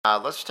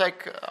Let's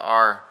take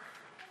our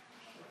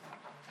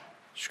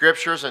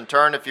scriptures and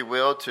turn, if you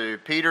will, to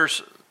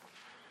Peter's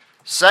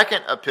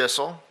second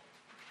epistle.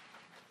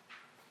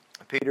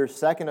 Peter's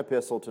second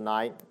epistle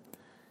tonight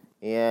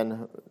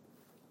in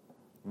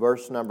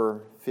verse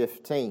number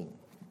 15.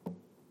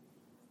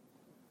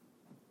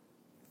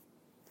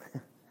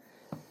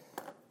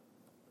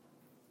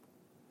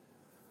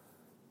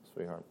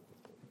 Sweetheart,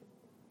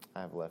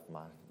 I have left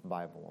my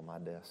Bible on my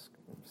desk,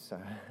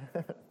 so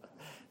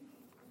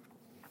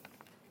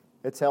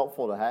it's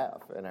helpful to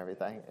have and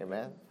everything.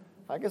 Amen.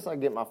 I guess I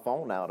get my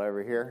phone out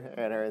over here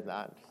and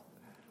everything.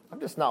 I'm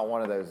just not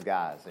one of those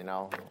guys, you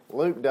know.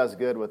 Luke does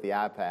good with the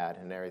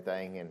iPad and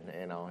everything, and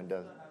and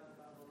does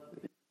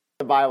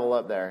the Bible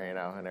up there,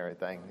 and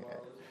everything.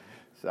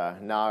 So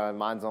no,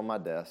 mine's on my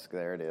desk.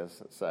 There it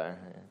is. So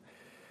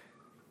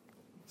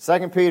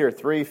 2 Peter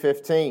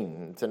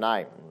 3:15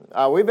 tonight.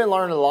 We've been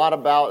learning a lot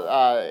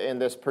about in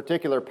this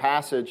particular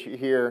passage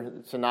here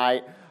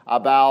tonight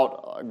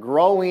about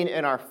growing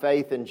in our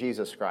faith in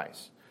Jesus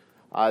Christ.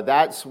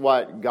 That's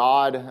what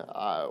God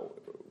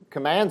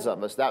commands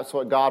of us. That's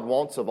what God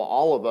wants of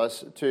all of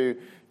us to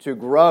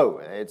grow.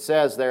 It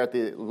says there at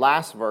the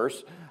last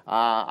verse,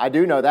 I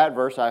do know that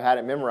verse, I've had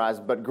it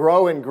memorized, but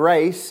grow in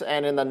grace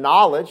and in the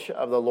knowledge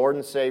of the Lord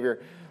and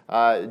Savior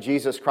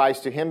Jesus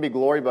Christ. To Him be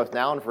glory both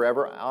now and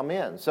forever.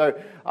 Amen. So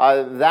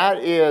that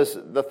is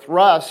the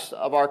thrust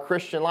of our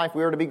Christian life.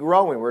 We are to be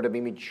growing. We're to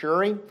be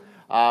maturing.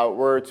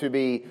 We're to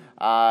be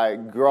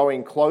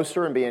growing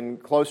closer and being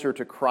closer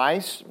to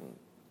Christ.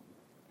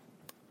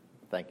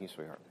 Thank you,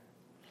 sweetheart.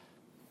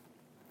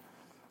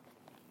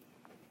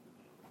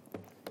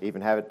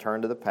 Even have it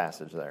turned to the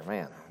passage there.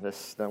 Man,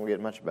 this don't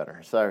get much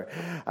better. So,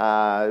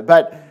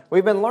 but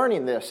we've been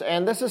learning this,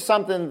 and this is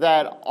something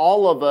that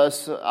all of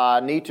us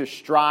need to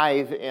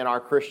strive in our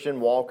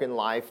Christian walk in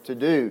life to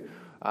do.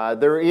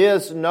 There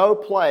is no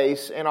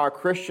place in our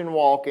Christian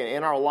walk and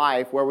in our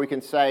life where we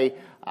can say,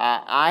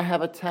 I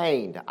have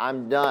attained,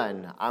 I'm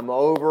done, I'm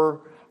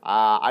over,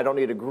 I don't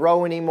need to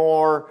grow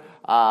anymore,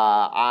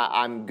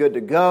 I'm good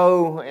to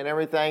go and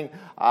everything.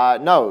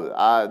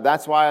 No,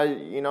 that's why,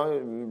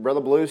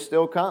 Brother Blue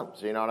still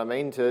comes, you know what I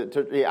mean?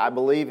 I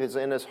believe it's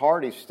in his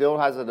heart. He still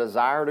has a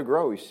desire to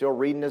grow. He's still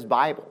reading his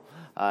Bible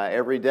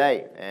every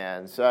day.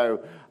 And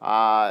so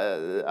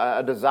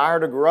a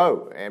desire to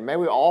grow. And may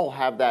we all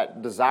have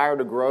that desire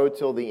to grow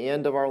till the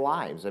end of our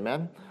lives,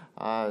 amen?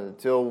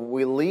 Till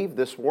we leave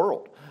this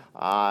world.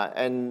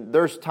 And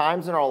there's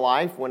times in our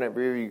life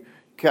whenever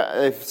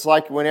it's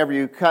like whenever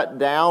you cut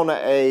down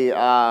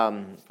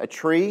a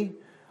tree,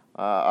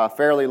 a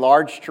fairly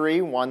large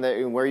tree, one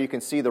where you can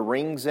see the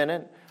rings in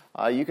it.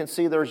 You can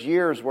see there's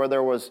years where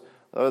there was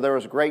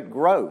great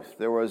growth.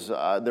 There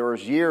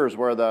was years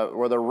where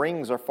the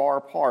rings are far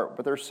apart,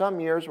 but there's some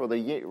years where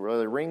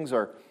the rings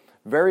are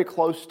very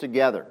close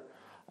together.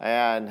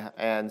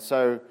 And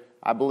so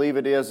I believe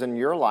it is in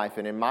your life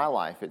and in my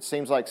life. It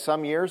seems like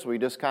some years we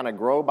just kind of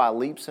grow by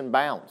leaps and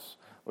bounds.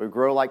 We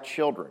grow like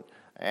children.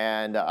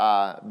 And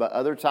but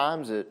other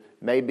times it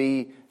may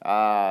be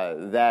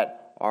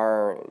that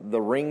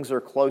the rings are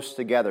close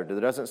together. There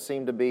doesn't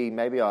seem to be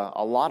maybe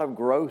a lot of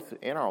growth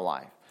in our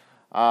life.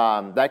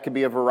 That could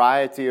be a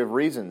variety of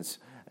reasons.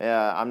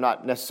 I'm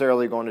not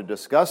necessarily going to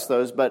discuss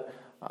those, but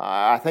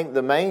I think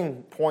the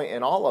main point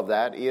in all of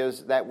that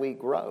is that we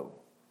grow.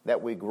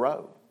 That we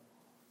grow.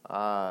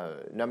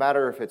 No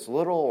matter if it's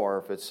little or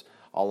if it's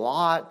a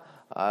lot,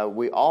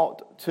 we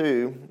ought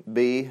to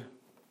be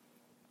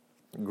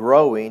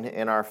growing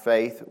in our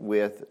faith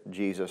with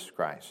Jesus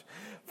Christ.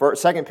 For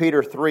 2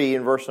 Peter 3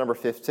 in verse number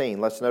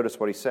 15, let's notice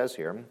what he says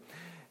here.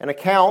 An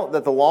account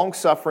that the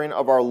long-suffering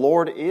of our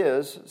Lord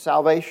is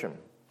salvation.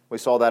 We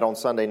saw that on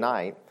Sunday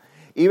night.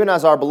 Even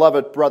as our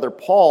beloved brother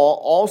Paul,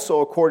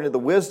 also according to the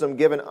wisdom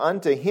given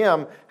unto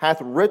him,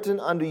 hath written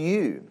unto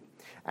you,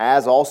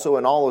 as also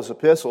in all his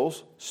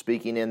epistles,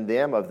 speaking in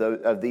them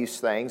of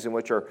these things, in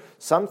which are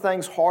some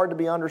things hard to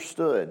be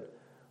understood,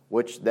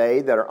 which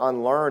they that are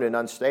unlearned and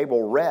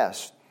unstable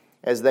wrest,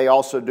 as they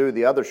also do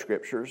the other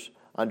scriptures,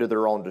 under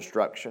their own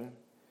destruction.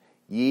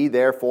 Ye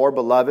therefore,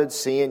 beloved,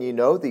 seeing ye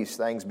know these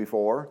things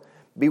before,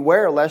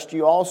 beware lest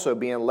you also,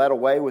 being led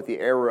away with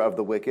the error of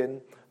the wicked,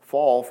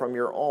 fall from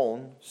your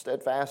own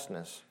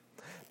steadfastness.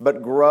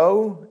 But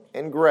grow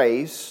in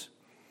grace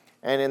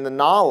and in the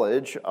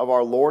knowledge of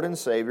our Lord and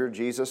Savior,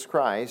 Jesus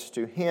Christ.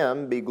 To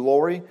Him be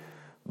glory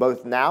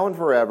both now and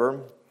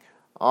forever.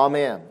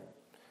 Amen.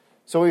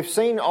 So we've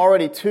seen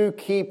already two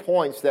key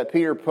points that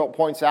Peter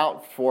points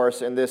out for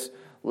us in this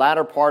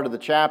latter part of the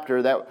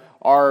chapter that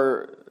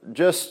are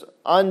just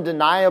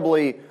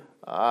undeniably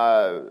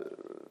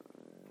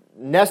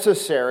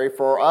necessary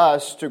for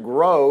us to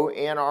grow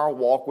in our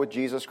walk with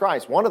Jesus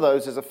Christ. One of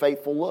those is a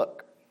faithful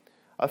look.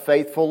 A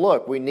faithful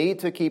look. We need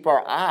to keep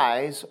our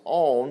eyes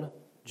on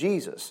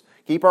Jesus.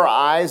 Keep our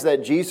eyes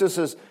that Jesus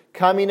is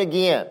coming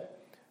again.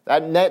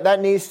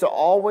 That needs to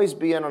always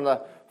be on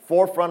the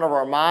forefront of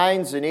our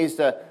minds. It needs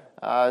to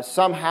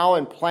somehow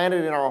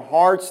implanted in our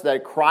hearts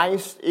that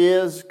Christ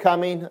is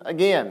coming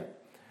again.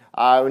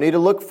 We need to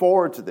look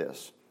forward to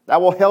this.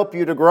 That will help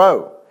you to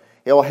grow.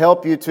 He'll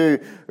help you to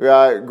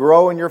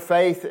grow in your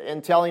faith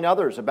in telling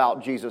others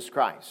about Jesus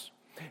Christ.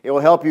 It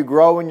will help you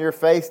grow in your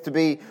faith to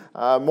be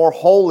more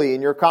holy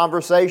in your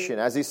conversation.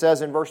 As he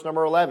says in verse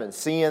number 11,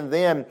 seeing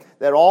then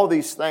that all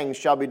these things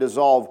shall be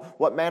dissolved,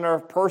 what manner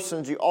of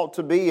persons you ought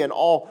to be in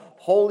all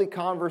holy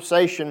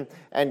conversation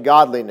and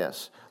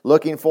godliness,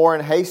 looking for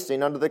and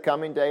hasting unto the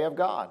coming day of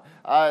God.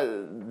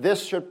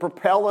 This should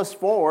propel us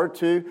forward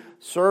to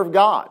serve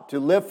God, to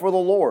live for the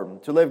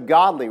Lord, to live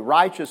godly,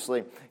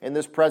 righteously in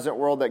this present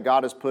world that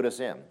God has put us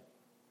in.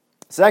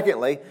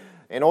 Secondly,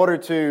 in order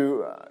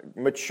to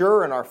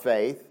mature in our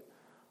faith,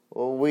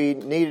 we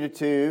needed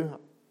to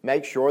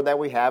make sure that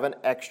we have an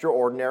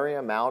extraordinary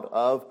amount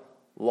of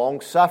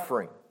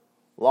long-suffering.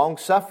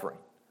 Long-suffering.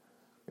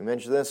 We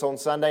mentioned this on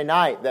Sunday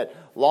night, that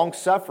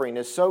long-suffering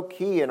is so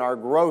key in our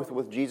growth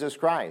with Jesus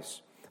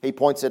Christ. He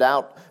points it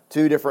out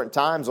 2 different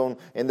times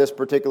in this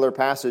particular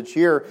passage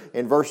here.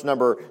 In verse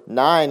number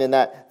 9, in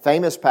that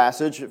famous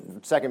passage,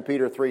 2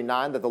 Peter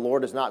 3:9, that the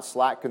Lord is not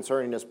slack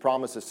concerning His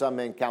promise, as some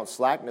men count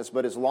slackness,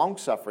 but is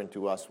long-suffering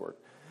to usward.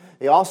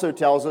 He also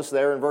tells us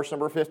there in verse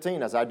number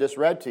 15, as I just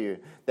read to you,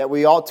 that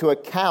we ought to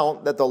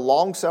account that the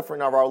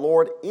long-suffering of our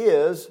Lord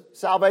is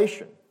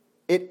salvation.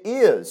 It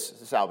is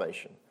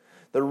salvation.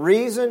 The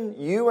reason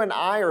you and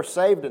I are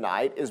saved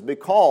tonight is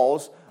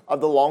because of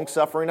the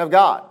long-suffering of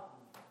God.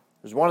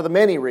 There's one of the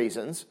many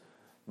reasons,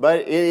 but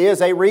it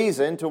is a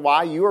reason to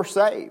why you are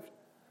saved.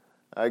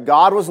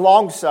 God was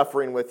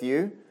long-suffering with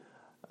you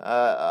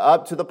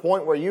up to the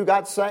point where you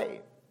got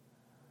saved.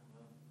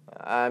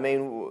 I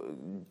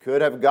mean,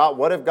 what if God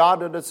would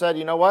have said,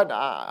 you know what,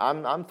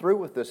 I'm through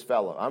with this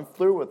fellow. I'm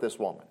through with this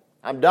woman.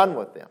 I'm done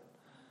with them.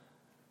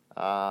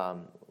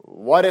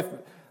 What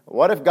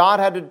if God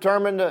had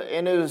determined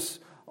in His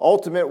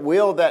ultimate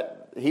will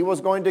that He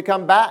was going to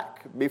come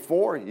back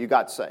before you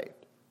got saved?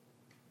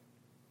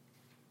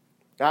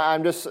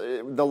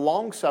 The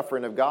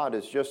long-suffering of God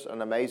is just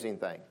an amazing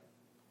thing.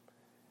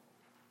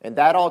 And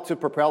that ought to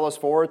propel us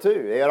forward too.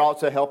 It ought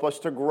to help us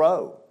to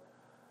grow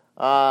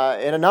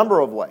in a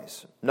number of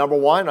ways. Number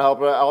one, it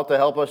ought to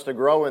help us to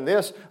grow in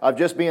this of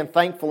just being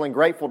thankful and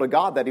grateful to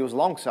God that He was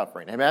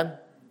long-suffering. Amen?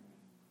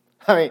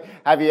 I mean,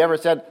 have you ever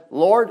said,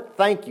 Lord,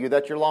 thank you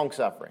that you're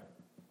long-suffering?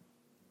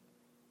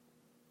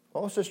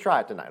 Well, let's just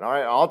try it tonight. All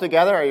right, all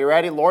together, are you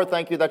ready? Lord,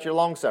 thank you that you're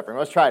long-suffering.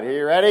 Let's try it. Are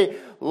you ready?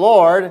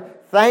 Lord,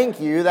 thank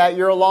you that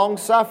you're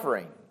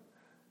long-suffering.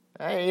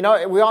 Hey, you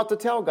know, we ought to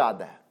tell God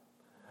that.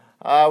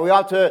 We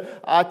ought to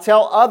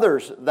tell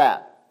others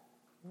that.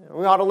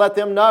 We ought to let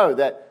them know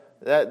that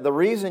the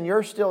reason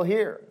you're still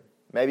here,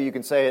 maybe you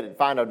can say it,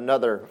 find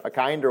a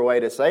kinder way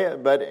to say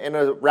it, but in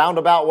a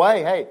roundabout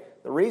way, hey,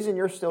 the reason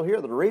you're still here,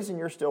 the reason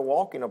you're still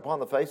walking upon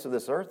the face of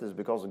this earth is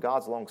because of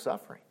God's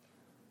long-suffering.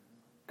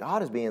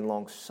 God is being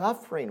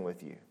long-suffering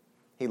with you.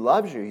 He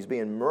loves you. He's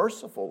being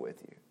merciful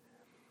with you.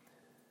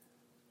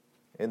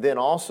 And then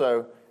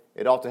also,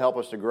 it ought to help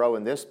us to grow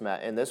in this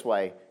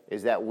way,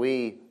 is that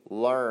we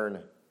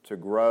learn to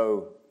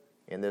grow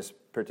in this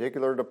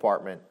particular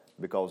department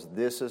because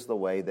this is the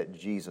way that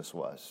Jesus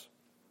was.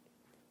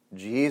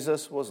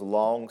 Jesus was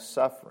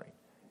long-suffering.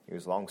 He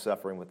was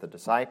long-suffering with the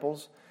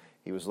disciples.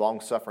 He was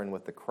long-suffering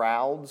with the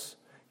crowds.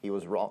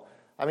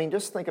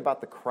 Just think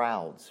about the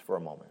crowds for a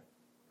moment.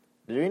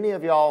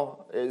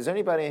 Is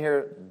anybody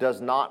here does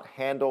not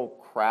handle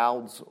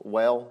crowds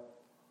well?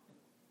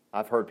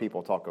 I've heard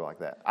people talk like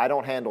that. I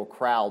don't handle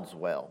crowds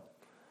well.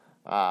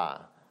 I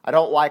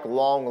don't like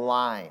long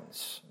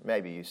lines,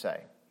 maybe you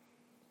say.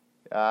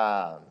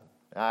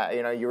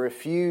 You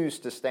refuse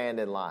to stand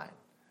in line.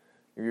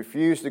 You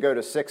refuse to go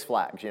to Six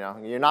Flags,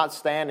 You're not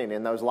standing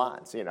in those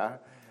lines,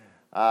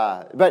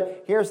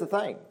 But here's the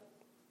thing.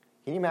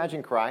 Can you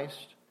imagine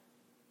Christ?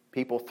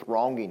 People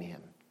thronging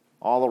Him,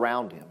 all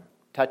around Him,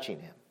 touching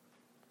Him.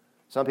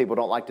 Some people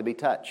don't like to be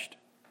touched,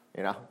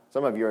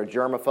 Some of you are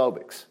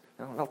germophobics.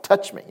 Don't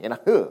touch me, You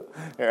know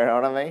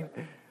what I mean?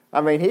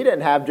 I mean, He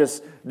didn't have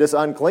just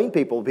unclean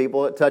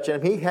people touching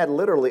Him. He had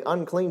literally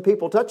unclean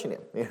people touching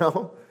Him,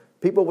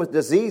 People with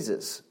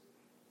diseases,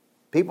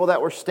 people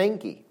that were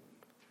stinky,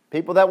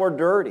 people that were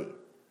dirty,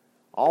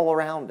 all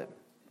around Him.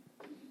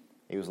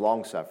 He was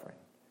long-suffering,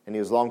 and He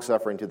was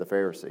long-suffering to the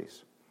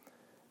Pharisees.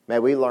 May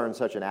we learn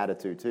such an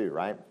attitude too,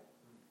 right?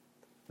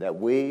 That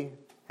we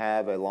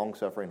have a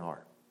long-suffering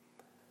heart.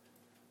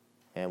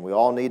 And we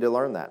all need to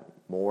learn that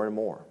more and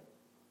more.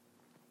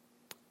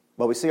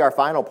 But we see our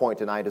final point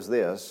tonight is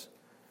this,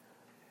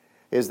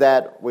 is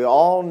that we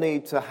all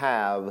need to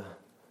have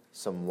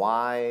some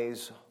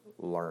wise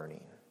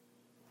learning.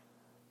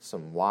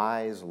 Some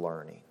wise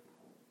learning.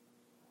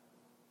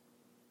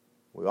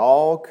 We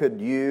all could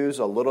use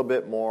a little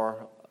bit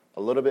more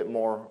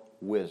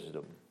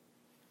wisdom.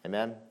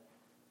 Amen?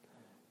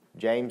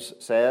 James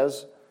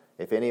says,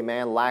 if any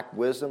man lack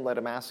wisdom, let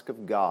him ask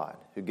of God,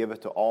 who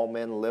giveth to all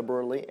men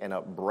liberally and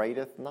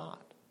upbraideth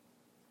not.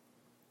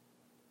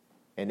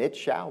 And it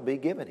shall be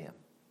given him.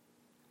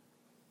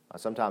 I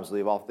sometimes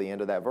leave off the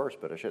end of that verse,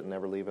 but I shouldn't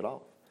never leave it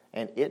off.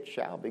 And it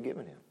shall be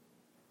given him.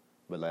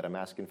 But let him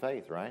ask in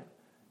faith, right?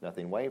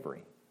 Nothing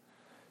wavering.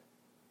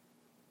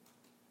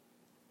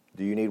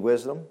 Do you need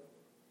wisdom?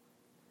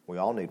 We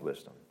all need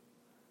wisdom.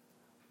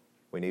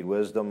 We need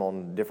wisdom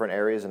on different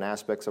areas and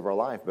aspects of our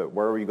life, but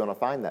where are you going to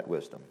find that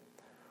wisdom?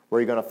 Where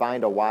are you going to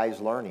find a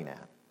wise learning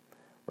at?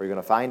 Where are you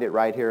going to find it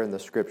right here in the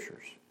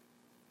Scriptures?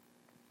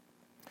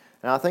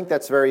 And I think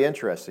that's very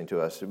interesting to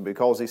us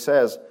because he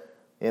says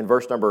in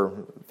verse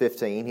number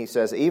 15, he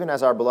says, even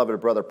as our beloved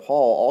brother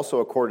Paul, also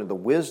according to the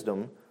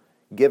wisdom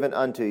given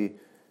unto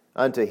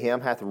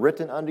him, hath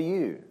written unto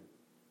you.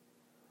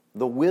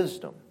 The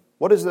wisdom.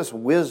 What is this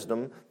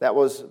wisdom that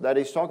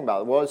he's talking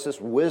about? Well, it's this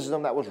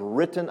wisdom that was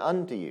written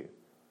unto you.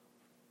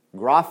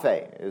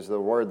 Graphe is the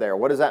word there.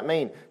 What does that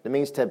mean? It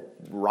means to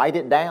write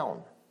it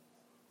down,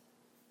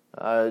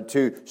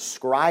 to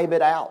scribe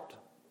it out.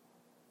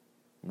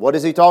 What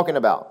is he talking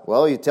about?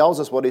 Well, he tells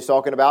us what he's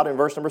talking about in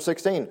verse number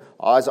 16.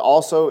 As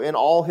also in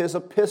all his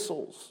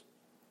epistles.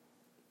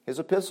 His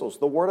epistles,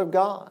 the Word of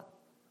God.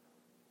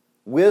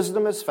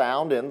 Wisdom is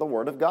found in the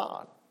Word of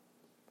God.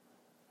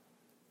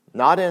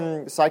 Not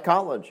in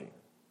psychology.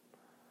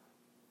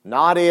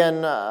 Not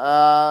in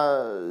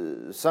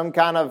some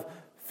kind of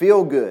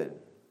feel-good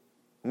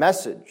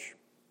message.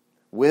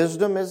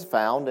 Wisdom is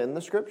found in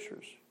the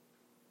Scriptures.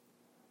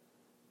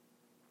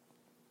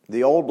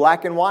 The old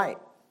black and white.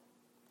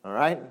 All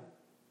right?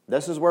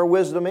 This is where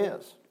wisdom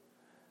is.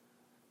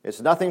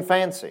 It's nothing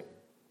fancy.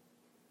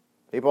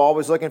 People are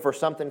always looking for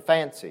something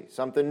fancy,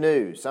 something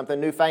new, something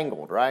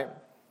newfangled, right?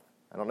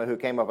 I don't know who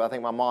came up, I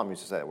think my mom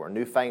used to say that word,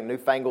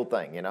 newfangled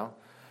thing, you know.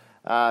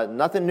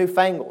 Nothing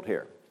newfangled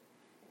here.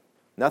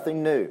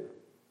 Nothing new.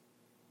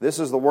 This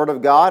is the Word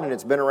of God, and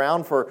it's been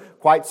around for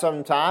quite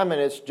some time,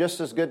 and it's just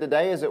as good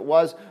today as it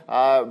was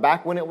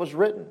back when it was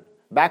written.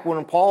 Back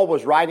when Paul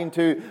was writing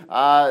to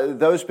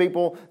those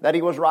people that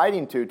he was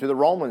writing to the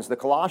Romans, the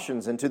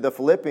Colossians, and to the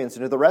Philippians,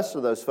 and to the rest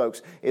of those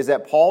folks, is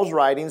that Paul's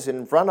writings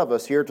in front of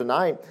us here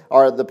tonight,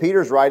 or the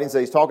Peter's writings that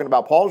he's talking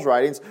about, Paul's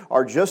writings,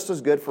 are just as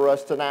good for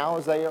us to now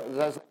as they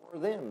were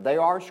then. They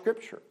are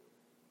Scripture.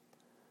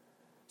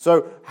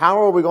 So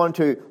how are we going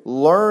to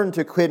learn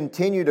to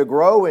continue to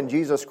grow in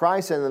Jesus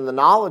Christ and in the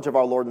knowledge of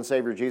our Lord and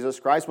Savior Jesus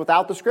Christ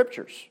without the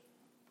Scriptures?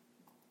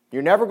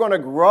 You're never going to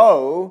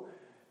grow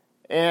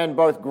in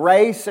both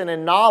grace and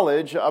in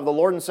knowledge of the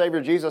Lord and Savior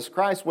Jesus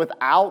Christ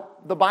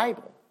without the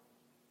Bible.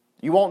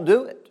 You won't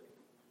do it.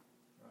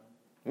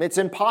 It's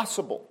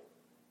impossible.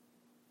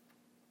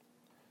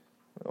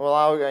 Well,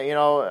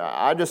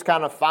 I just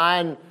kind of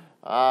find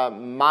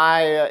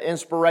my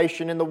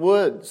inspiration in the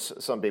woods,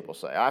 some people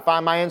say. I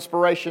find my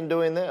inspiration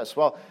doing this.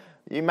 Well,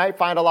 you may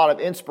find a lot of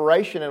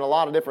inspiration in a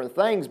lot of different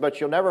things, but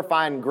you'll never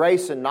find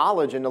grace and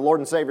knowledge in the Lord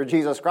and Savior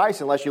Jesus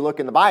Christ unless you look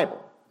in the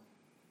Bible.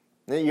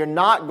 You're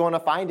not going to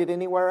find it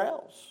anywhere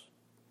else.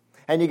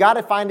 And you got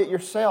to find it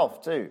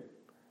yourself too.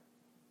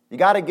 You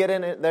got to get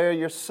in it there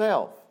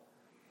yourself.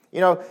 You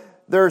know,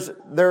 there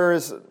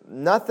is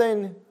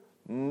nothing.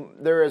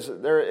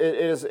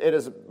 It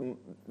is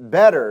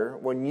better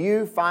when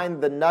you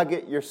find the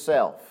nugget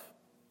yourself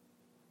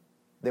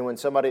than when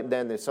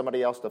there's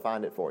somebody else to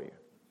find it for you.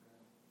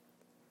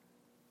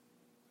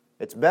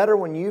 It's better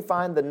when you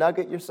find the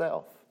nugget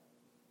yourself.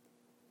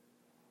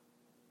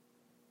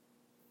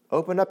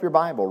 Open up your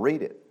Bible,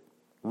 read it.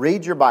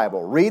 Read your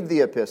Bible, read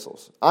the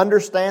epistles,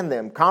 understand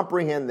them,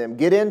 comprehend them,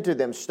 get into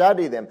them,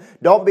 study them.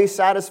 Don't be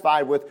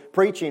satisfied with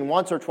preaching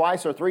once or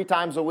twice or 3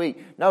 times a week.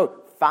 No,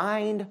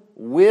 find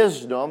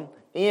wisdom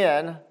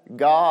in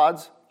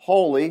God's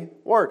holy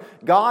Word.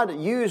 God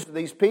used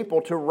these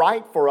people to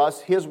write for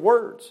us His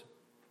words,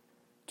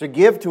 to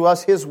give to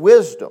us His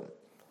wisdom.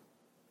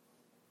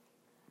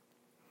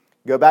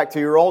 Go back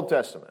to your Old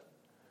Testament.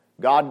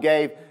 God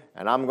gave,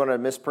 and I'm going to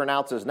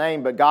mispronounce his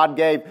name, but God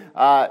gave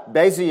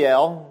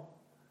Bezalel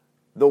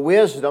the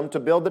wisdom to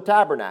build the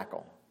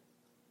tabernacle.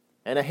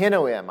 And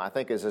Ahinoam, I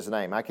think is his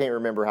name. I can't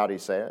remember how to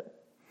say it.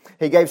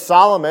 He gave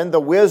Solomon the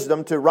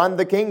wisdom to run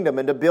the kingdom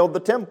and to build the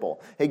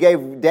temple. He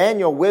gave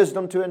Daniel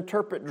wisdom to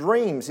interpret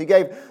dreams. He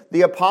gave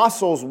the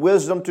apostles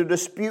wisdom to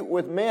dispute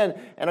with men.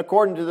 And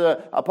according to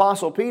the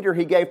apostle Peter,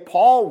 he gave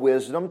Paul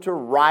wisdom to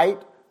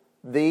write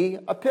the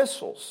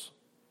epistles.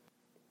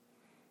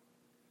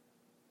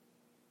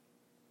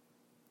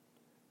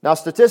 Now,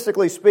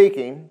 statistically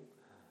speaking,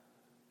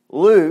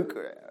 Luke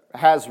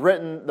has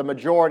written the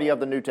majority of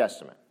the New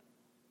Testament.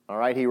 All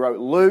right, he wrote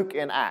Luke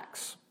and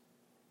Acts.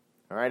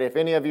 All right, if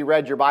any of you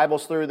read your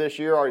Bibles through this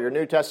year or your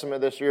New Testament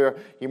this year,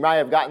 you might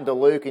have gotten to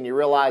Luke and you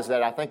realize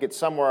that I think it's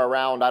somewhere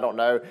around,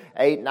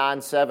 8,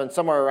 9, 7,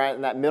 somewhere around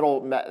in that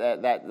middle,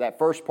 that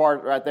first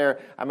part right there.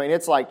 I mean,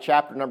 it's like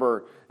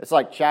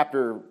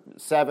chapter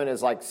 7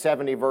 is like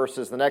 70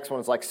 verses, the next one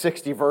is like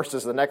 60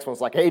 verses, the next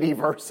one's like 80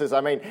 verses. I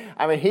mean,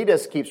 he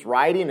just keeps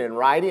writing and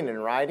writing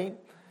and writing.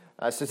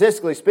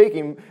 Statistically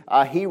speaking,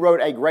 he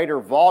wrote a greater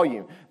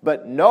volume,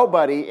 but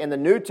nobody in the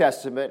New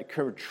Testament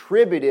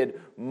contributed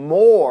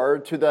more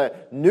to the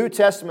New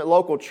Testament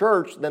local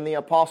church than the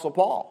Apostle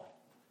Paul.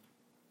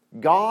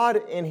 God,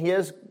 in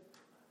His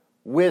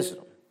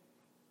wisdom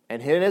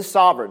and in His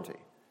sovereignty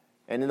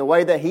and in the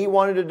way that He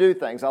wanted to do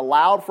things,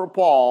 allowed for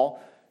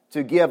Paul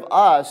to give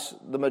us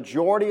the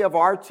majority of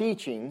our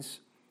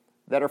teachings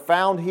that are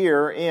found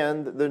here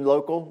in the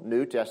local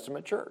New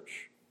Testament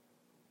church.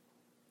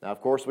 Now, of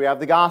course, we have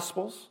the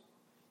Gospels,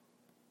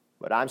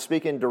 but I'm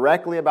speaking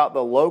directly about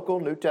the local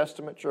New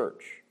Testament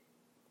church.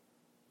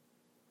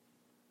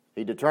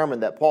 He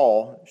determined that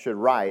Paul should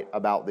write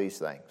about these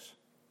things.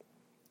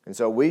 And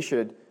so we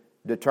should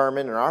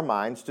determine in our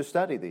minds to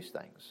study these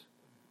things,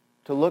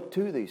 to look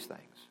to these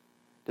things,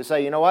 to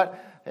say, you know what,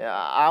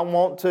 I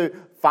want to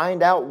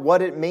find out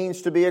what it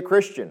means to be a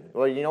Christian.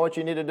 Well, you know what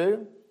you need to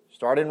do?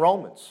 Start in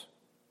Romans.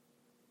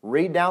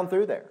 Read down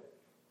through there.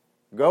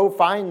 Go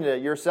find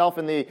yourself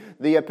in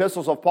the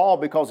epistles of Paul,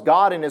 because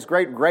God in His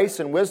great grace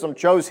and wisdom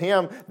chose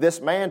him,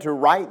 this man, to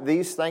write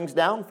these things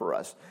down for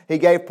us. He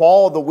gave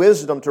Paul the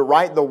wisdom to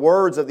write the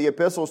words of the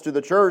epistles to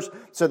the church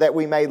so that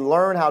we may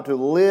learn how to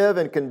live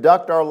and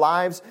conduct our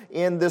lives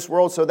in this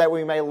world, so that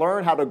we may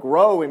learn how to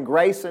grow in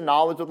grace and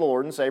knowledge of the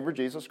Lord and Savior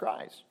Jesus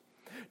Christ.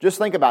 Just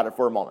think about it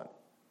for a moment.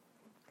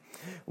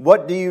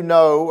 What do you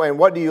know and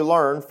what do you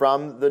learn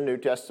from the New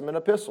Testament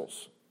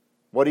epistles?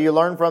 What do you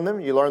learn from them?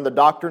 You learn the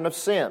doctrine of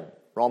sin.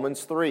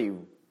 Romans 3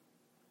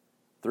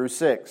 through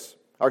 6.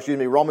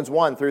 Romans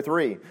 1 through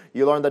 3.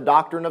 You learn the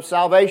doctrine of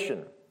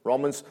salvation.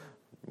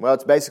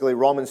 It's basically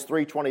Romans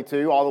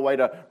 3:22 all the way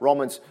to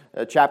Romans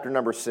chapter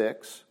number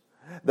 6.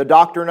 The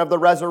doctrine of the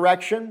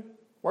resurrection.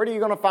 Where are you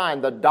going to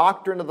find the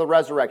doctrine of the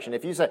resurrection?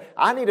 If you say,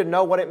 I need to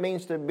know what it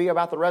means to be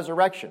about the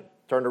resurrection,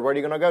 turn to where are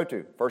you going to go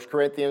to? 1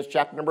 Corinthians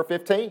chapter number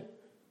 15.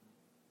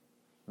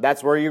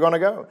 That's where you're going to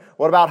go.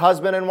 What about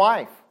husband and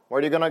wife? Where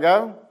are you going to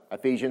go?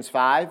 Ephesians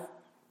 5.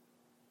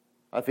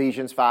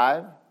 Ephesians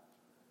 5.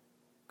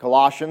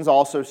 Colossians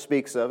also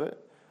speaks of it.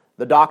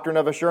 The doctrine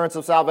of assurance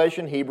of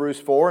salvation, Hebrews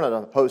 4, and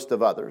a host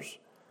of others.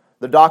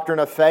 The doctrine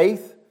of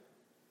faith.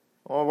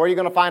 Well, where are you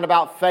going to find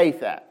about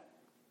faith at?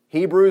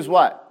 Hebrews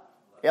what?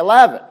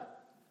 11.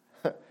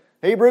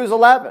 Hebrews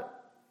 11.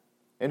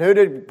 And who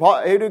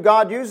did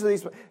God use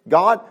these?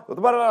 God, what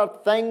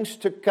about things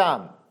to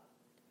come?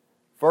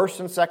 1st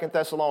and 2nd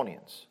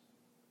Thessalonians.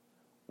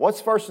 What's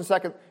 1st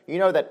and 2nd? You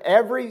know that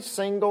every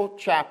single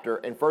chapter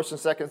in 1st and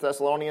 2nd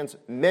Thessalonians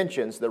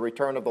mentions the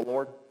return of the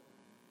Lord.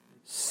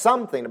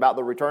 Something about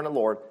the return of the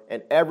Lord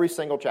in every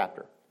single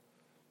chapter.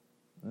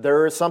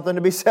 There is something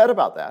to be said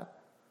about that.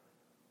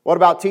 What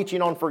about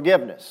teaching on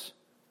forgiveness?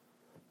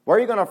 Where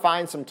are you going to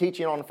find some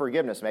teaching on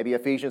forgiveness? Maybe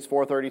Ephesians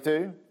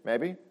 4:32,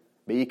 maybe.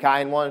 Be ye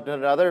kind one to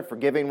another,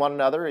 forgiving one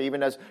another,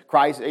 even as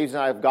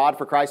God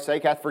for Christ's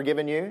sake hath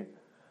forgiven you.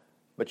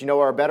 But you know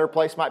where a better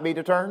place might be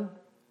to turn?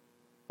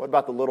 What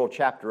about the little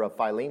chapter of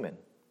Philemon?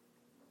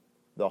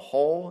 The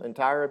whole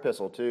entire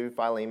epistle to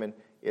Philemon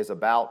is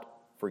about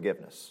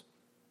forgiveness.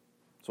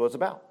 That's what it's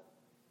about.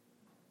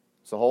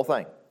 It's the whole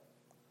thing.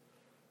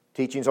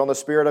 Teachings on the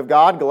Spirit of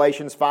God,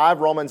 Galatians 5,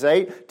 Romans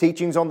 8.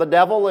 Teachings on the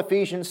devil,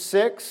 Ephesians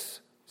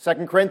 6, 2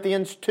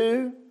 Corinthians 2.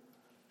 You're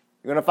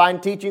going to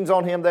find teachings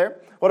on him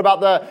there. What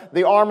about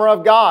the armor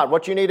of God?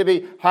 What you need to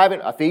be having,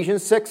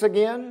 Ephesians 6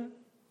 again.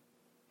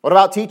 What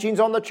about teachings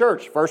on the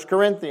church? 1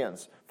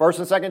 Corinthians, 1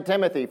 and 2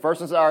 Timothy, 1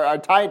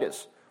 and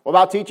Titus. What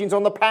about teachings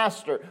on the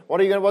pastor?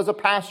 What is a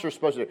pastor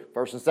supposed to do?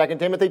 1 and 2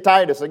 Timothy,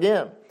 Titus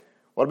again.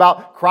 What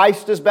about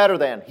Christ is better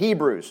than?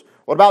 Hebrews.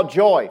 What about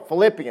joy?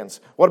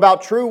 Philippians. What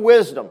about true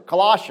wisdom?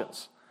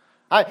 Colossians.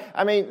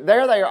 I mean,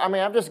 there they are. I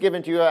mean, I've just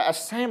given to you a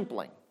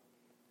sampling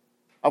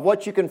of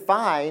what you can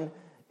find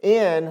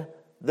in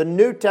the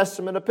New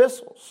Testament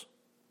epistles.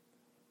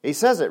 He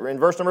says it in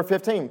verse number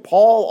 15.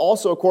 Paul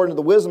also, according to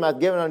the wisdom hath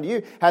given unto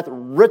you, hath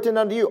written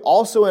unto you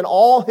also in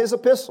all his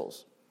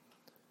epistles.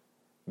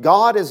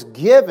 God has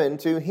given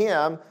to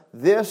him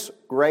this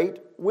great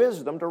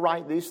wisdom to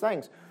write these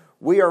things.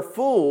 We are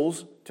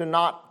fools to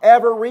not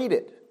ever read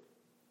it.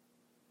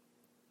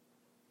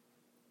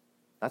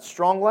 That's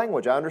strong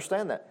language, I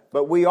understand that.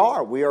 But we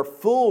are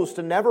fools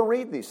to never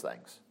read these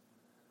things.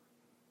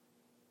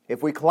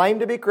 If we claim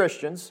to be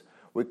Christians,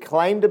 we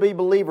claim to be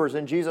believers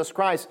in Jesus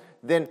Christ,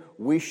 then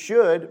we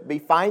should be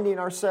finding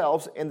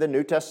ourselves in the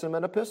New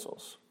Testament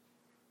epistles.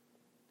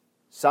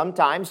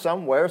 Sometime,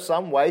 somewhere,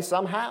 some way,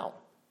 somehow.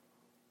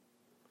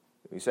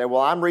 You say,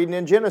 well, I'm reading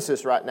in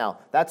Genesis right now.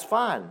 That's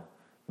fine.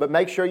 But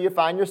make sure you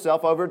find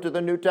yourself over to the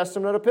New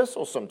Testament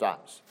epistles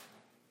sometimes.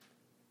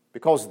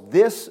 Because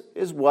this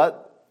is where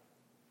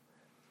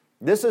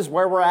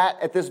we're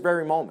at this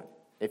very moment,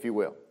 if you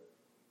will.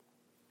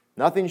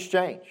 Nothing's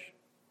changed.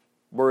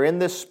 We're in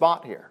this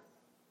spot here.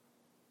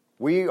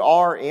 We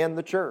are in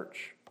the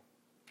church.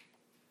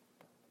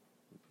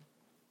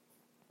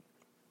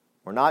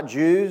 We're not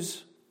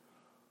Jews.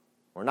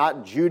 We're not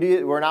in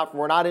Judea. We're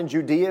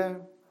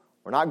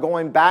not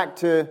going back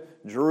to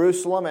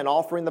Jerusalem and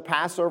offering the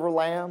Passover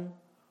lamb.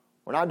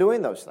 We're not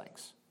doing those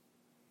things.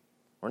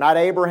 We're not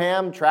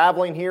Abraham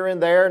traveling here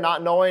and there,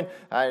 not knowing,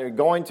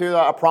 going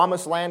to a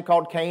promised land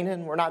called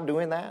Canaan. We're not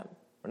doing that.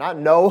 We're not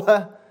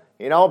Noah,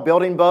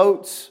 building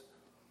boats.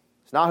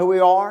 It's not who we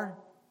are.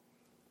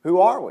 Who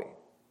are we?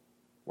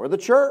 We're the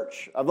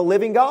church of the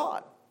living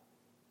God.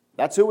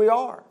 That's who we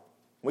are.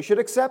 We should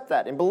accept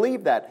that and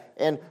believe that.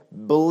 And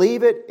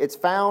believe it, it's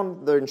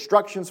found, the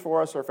instructions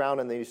for us are found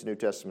in these New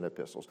Testament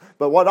epistles.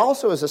 But what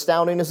also is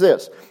astounding is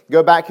this.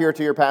 Go back here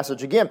to your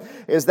passage again.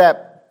 Is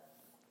that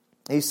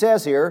he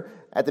says here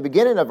at the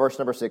beginning of verse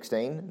number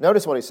 16,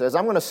 notice what he says.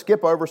 I'm going to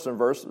skip over some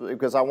verse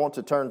because I want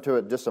to turn to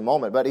it just a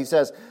moment. But he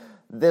says,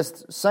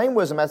 this same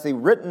wisdom hath he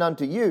written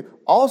unto you,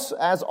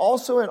 as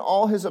also in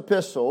all his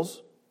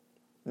epistles.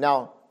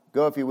 Now,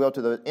 go if you will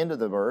to the end of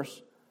the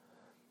verse.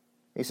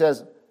 He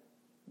says,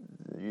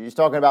 he's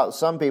talking about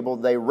some people,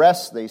 they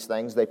wrest these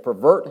things, they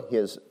pervert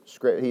his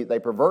script, they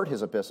pervert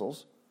his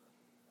epistles,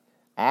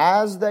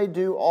 as they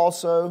do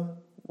also,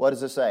 what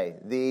does it say?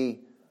 The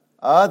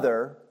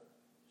other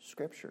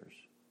scriptures,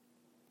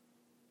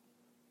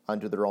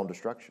 unto their own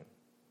destruction.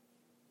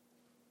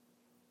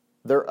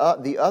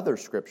 The other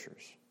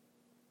scriptures.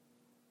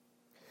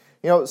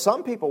 You know,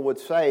 some people would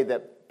say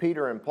that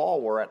Peter and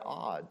Paul were at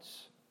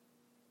odds.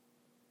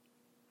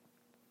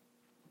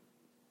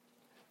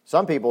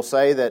 Some people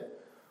say that,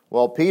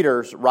 well,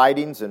 Peter's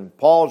writings and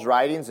Paul's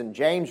writings and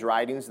James'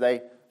 writings,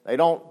 they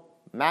don't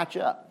match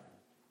up.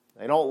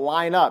 They don't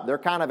line up. They're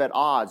kind of at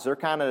odds. They're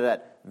kind of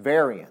at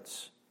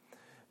variance.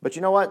 But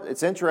you know what?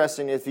 It's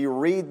interesting. If you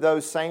read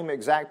those same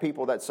exact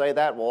people that say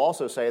that, will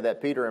also say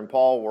that Peter and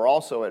Paul were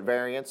also at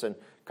variance and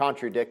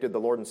contradicted the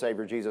Lord and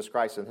Savior Jesus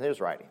Christ in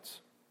his writings,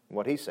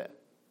 what he said.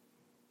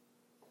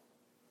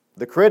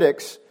 The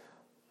critics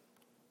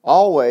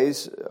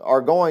always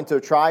are going to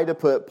try to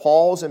put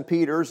Paul's and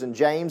Peter's and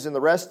James and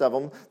the rest of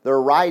them,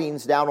 their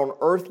writings down on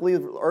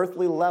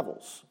earthly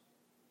levels.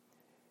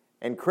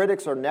 And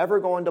critics are never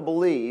going to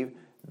believe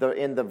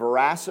in the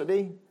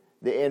veracity,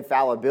 the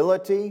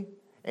infallibility,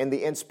 and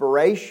the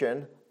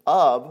inspiration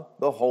of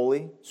the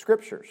Holy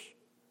Scriptures.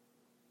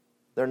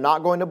 They're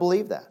not going to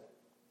believe that.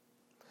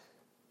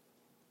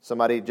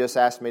 Somebody just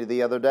asked me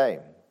the other day.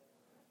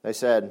 They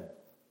said,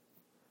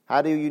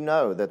 how do you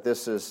know that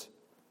this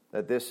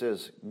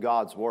is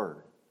God's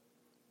Word?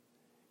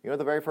 You know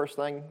the very first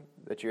thing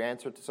that you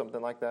answer to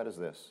something like that is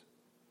this: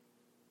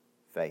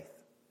 faith.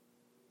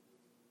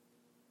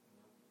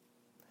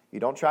 You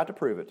don't try to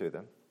prove it to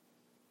them.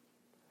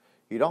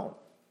 You don't.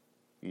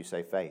 You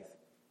say faith.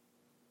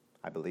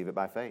 I believe it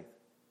by faith.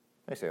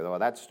 They say, well,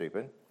 that's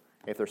stupid.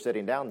 If they're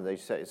sitting down, they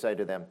say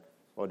to them,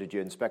 well, did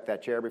you inspect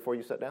that chair before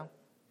you sat down?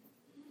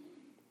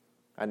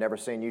 I've never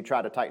seen you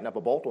try to tighten up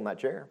a bolt on that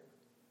chair.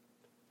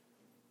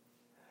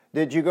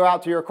 Did you go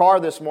out to your car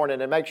this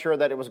morning and make sure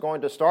that it was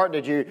going to start?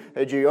 Did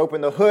you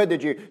open the hood?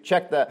 Did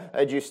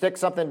you stick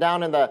something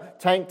down in the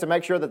tank to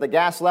make sure that the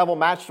gas level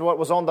matched what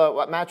was on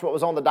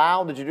the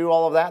dial? Did you do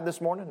all of that this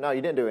morning? No,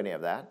 you didn't do any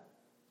of that.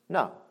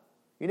 No,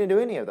 you didn't do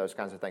any of those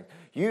kinds of things.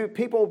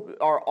 People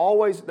are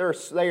always they're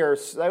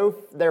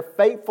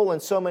faithful in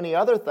so many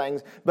other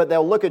things, but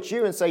they'll look at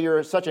you and say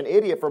you're such an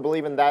idiot for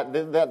believing that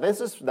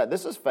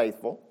this is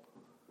faithful.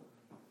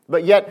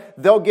 But yet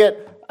they'll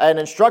get an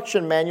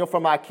instruction manual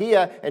from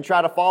IKEA and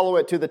try to follow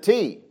it to the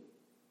T.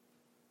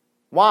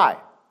 Why?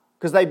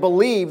 Because they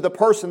believe the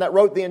person that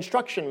wrote the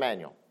instruction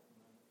manual.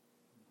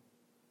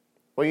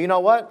 Well, you know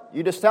what?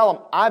 You just tell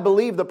them, I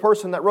believe the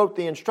person that wrote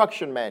the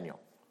instruction manual.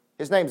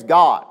 His name's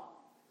God.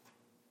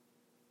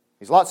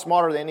 He's a lot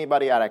smarter than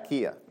anybody at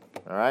IKEA.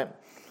 All right?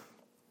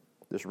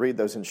 Just read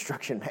those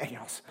instruction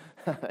manuals.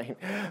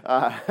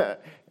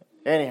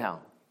 Anyhow.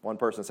 One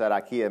person said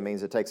IKEA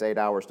means it takes 8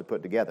 hours to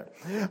put together.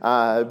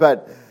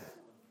 But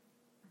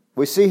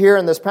we see here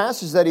in this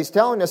passage that he's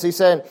telling us, he's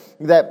saying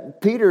that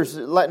Peter's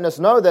letting us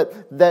know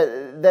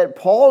that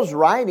Paul's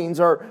writings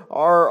are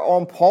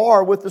on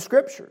par with the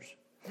Scriptures.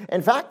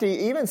 In fact,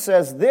 he even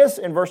says this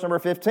in verse number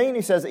 15.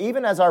 He says,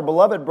 even as our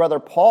beloved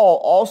brother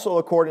Paul also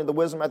according to the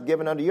wisdom hath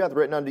given unto you, hath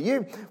written unto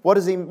you. What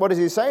is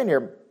he saying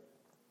here?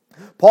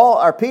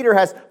 Peter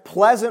has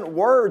pleasant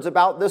words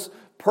about this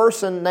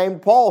person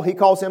named Paul. He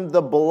calls him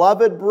the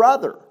beloved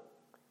brother.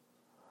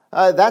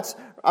 That's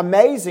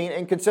amazing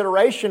in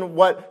consideration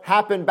what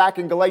happened back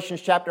in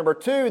Galatians chapter number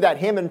 2, that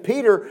him and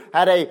Peter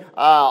had a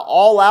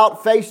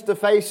all-out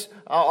face-to-face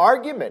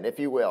argument, if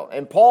you will.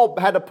 And Paul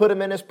had to put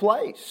him in his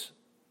place.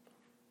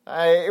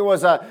 It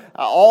was an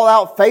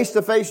all-out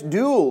face-to-face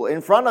duel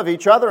in front of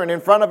each other and in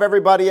front of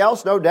everybody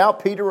else. No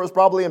doubt Peter was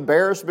probably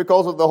embarrassed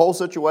because of the whole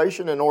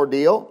situation and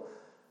ordeal.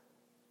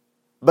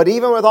 But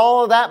even with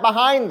all of that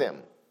behind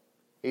them,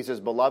 he's his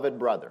beloved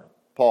brother,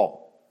 Paul.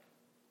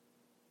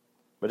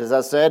 But as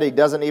I said, he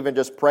doesn't even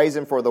just praise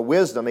him for the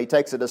wisdom. He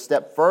takes it a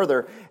step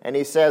further, and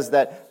he says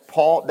that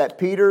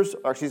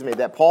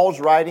Paul's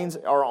writings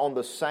are on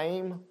the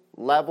same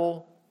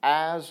level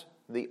as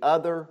the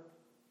other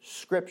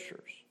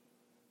Scriptures.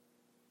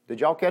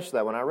 Did y'all catch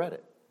that when I read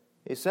it?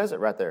 He says it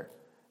right there.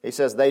 He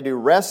says they do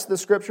wrest the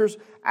Scriptures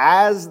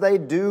as they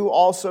do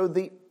also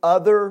the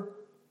other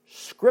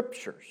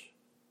Scriptures.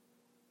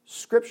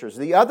 Scriptures,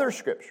 the other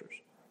Scriptures.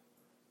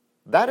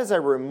 That is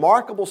a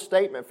remarkable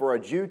statement for a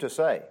Jew to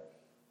say.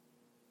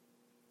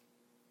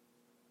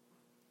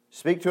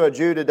 Speak to a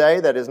Jew today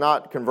that is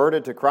not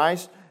converted to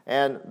Christ,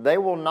 and they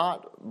will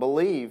not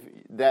believe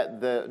that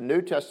the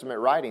New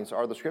Testament writings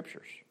are the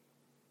Scriptures.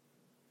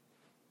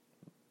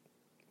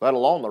 let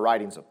alone the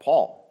writings of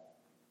Paul.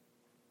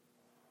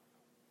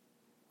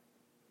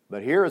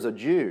 But here is a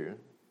Jew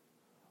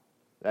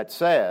that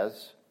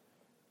says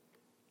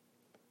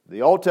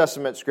the Old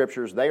Testament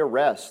Scriptures, they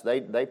arrest,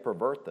 they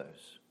pervert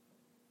those.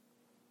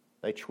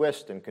 They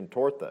twist and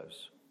contort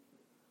those.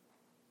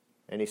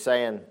 And he's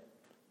saying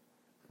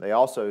they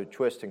also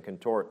twist and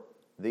contort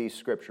these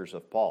Scriptures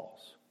of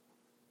Paul's.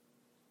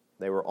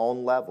 They were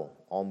on level,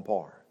 on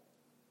par.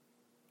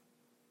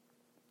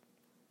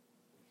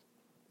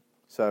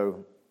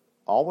 So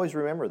always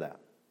remember that.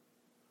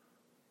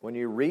 When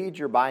you read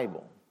your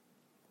Bible,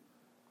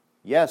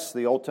 yes,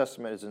 the Old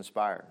Testament is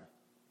inspired.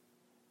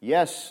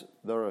 Yes,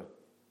 the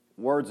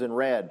words in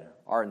red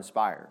are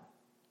inspired.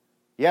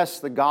 Yes,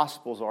 the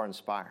Gospels are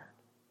inspired.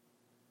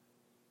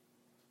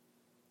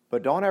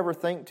 But don't ever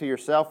think to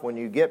yourself when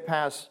you get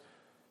past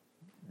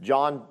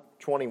John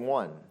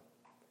 21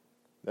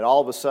 that all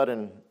of a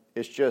sudden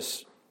it's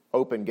just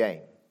open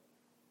game.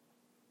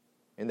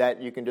 And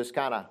that you can just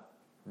kind of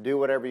do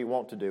whatever you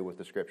want to do with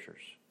the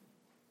Scriptures.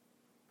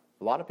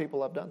 A lot of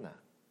people have done that.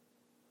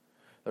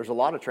 There's a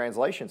lot of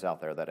translations out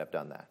there that have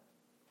done that.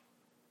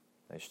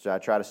 They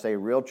try to stay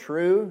real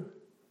true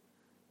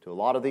to a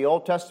lot of the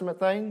Old Testament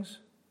things.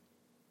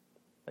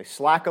 They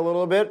slack a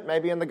little bit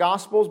maybe in the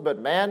Gospels, but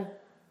man,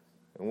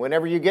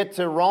 whenever you get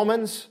to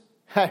Romans,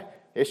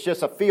 it's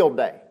just a field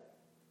day.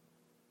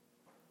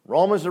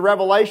 Romans to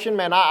Revelation,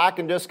 man, I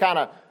can just kind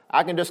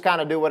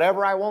of do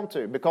whatever I want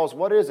to, because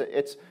what is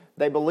it?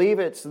 They believe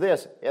it's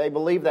this. They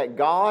believe that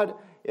God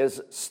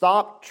is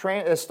stopped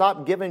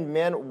giving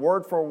men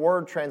word for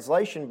word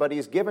translation, but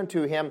He's given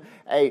to him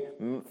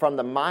from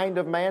the mind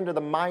of man to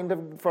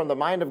from the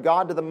mind of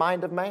God to the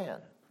mind of man.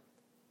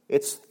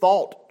 It's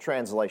thought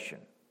translation.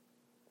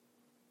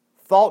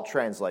 Thought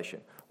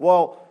translation.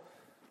 Well,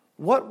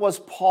 what was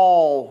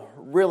Paul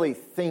really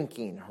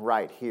thinking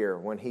right here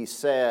when he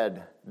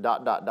said ...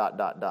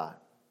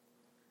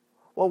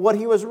 Well, what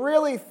he was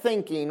really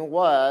thinking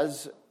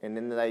was, and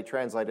then they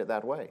translate it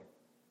that way,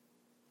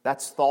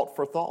 that's thought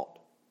for thought.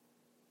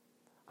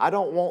 I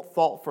don't want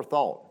thought for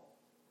thought.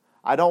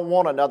 I don't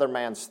want another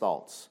man's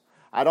thoughts.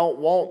 I don't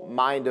want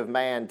mind of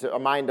man to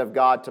mind of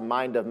God to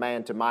mind of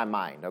man to my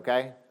mind,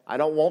 okay? I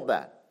don't want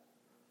that.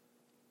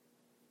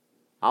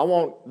 I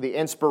want the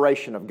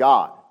inspiration of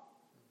God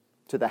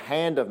to the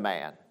hand of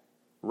man,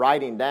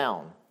 writing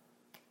down.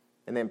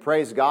 And then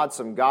praise God,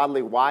 some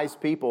godly, wise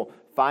people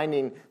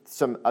finding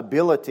some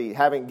ability,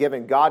 having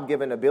given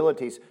God-given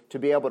abilities to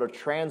be able to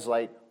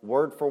translate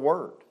word for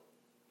word.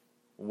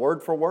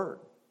 Word for word.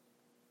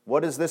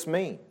 What does this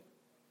mean?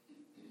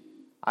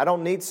 I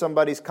don't need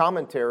somebody's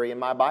commentary in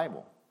my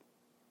Bible.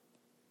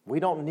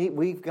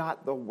 We've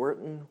got the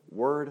written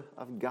Word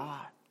of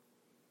God.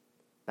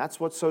 That's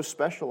what's so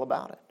special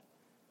about it.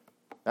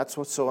 That's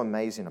what's so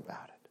amazing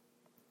about it.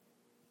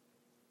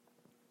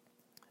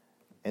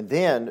 And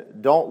then,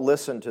 don't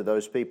listen to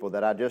those people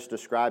that I just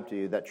described to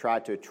you that try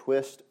to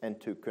twist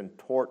and to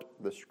contort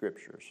the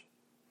Scriptures.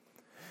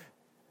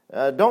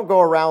 Don't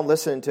go around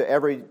listening to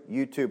every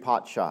YouTube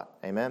hotshot.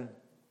 Amen?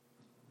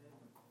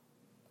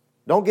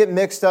 Don't get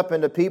mixed up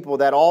into people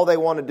that all they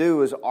want to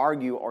do is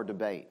argue or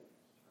debate.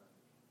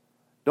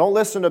 Don't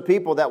listen to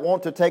people that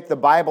want to take the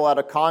Bible out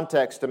of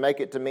context to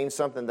make it to mean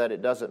something that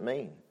it doesn't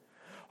mean.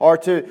 Or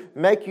to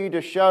make you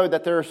to show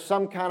that there's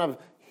some kind of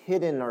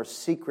hidden or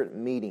secret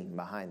meaning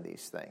behind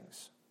these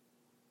things.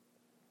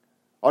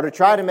 Or to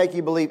try to make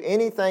you believe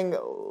anything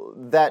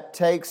that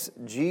takes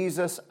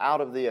Jesus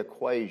out of the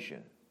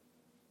equation.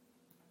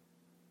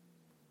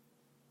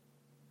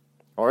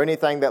 Or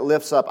anything that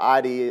lifts up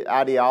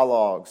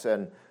ideologues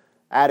and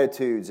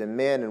attitudes and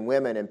men and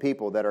women and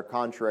people that are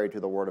contrary to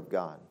the Word of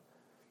God.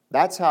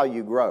 That's how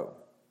you grow.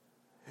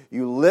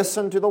 You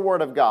listen to the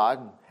Word of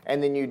God,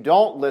 and then you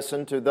don't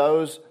listen to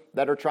those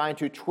that are trying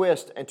to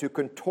twist and to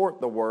contort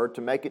the Word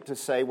to make it to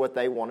say what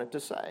they want it to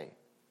say.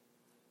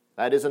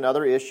 That is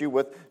another issue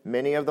with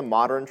many of the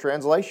modern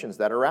translations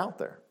that are out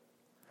there.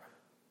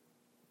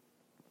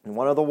 And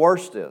one of the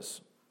worst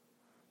is,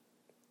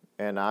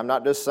 and I'm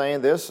not just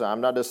saying this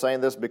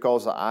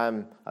because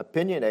I'm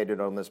opinionated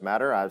on this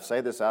matter. I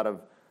say this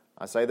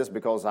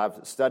because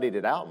I've studied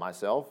it out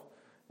myself,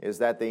 is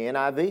that the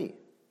NIV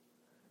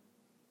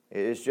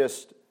is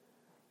just,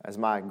 as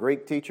my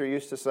Greek teacher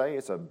used to say,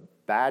 it's a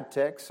bad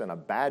text and a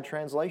bad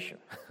translation.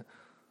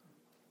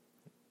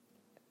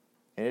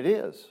 And it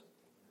is.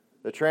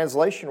 The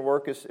translation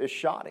work is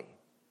shoddy.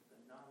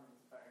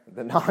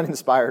 The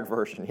non-inspired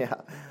version,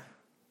 yeah.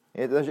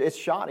 It's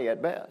shoddy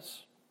at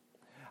best.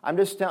 I'm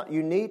just telling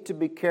you, need to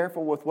be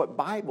careful with what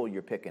Bible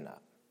you're picking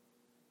up.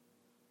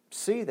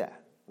 See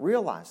that.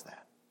 Realize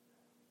that.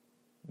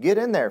 Get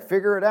in there.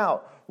 Figure it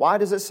out. Why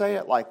does it say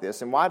it like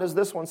this? And why does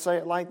this one say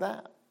it like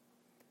that?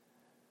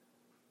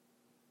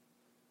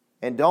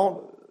 And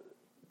don't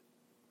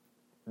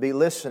be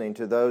listening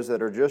to those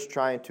that are just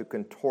trying to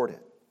contort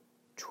it,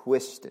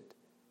 twist it,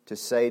 to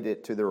say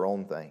it to their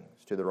own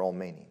things, to their own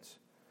meanings.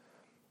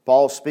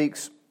 Paul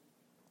speaks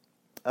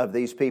of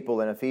these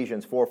people in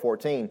Ephesians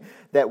 4:14,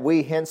 that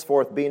we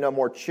henceforth be no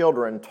more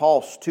children,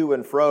 tossed to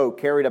and fro,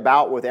 carried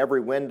about with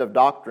every wind of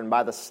doctrine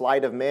by the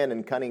sleight of men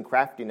and cunning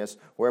craftiness,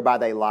 whereby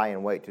they lie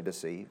in wait to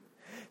deceive.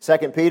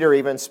 Peter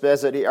even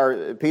says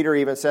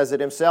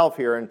it himself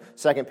here in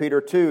 2 Peter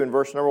 2 in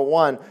verse number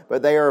 1,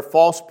 but they are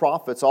false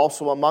prophets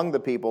also among the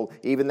people,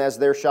 even as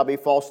there shall be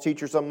false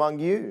teachers among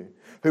you,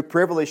 who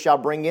privily shall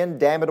bring in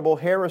damnable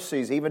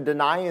heresies, even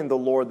denying the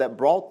Lord that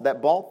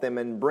bought them,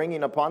 and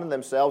bringing upon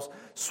themselves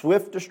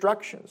swift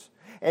destructions.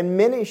 And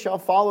many shall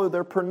follow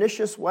their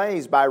pernicious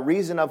ways, by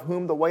reason of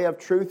whom the way of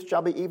truth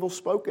shall be evil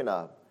spoken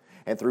of.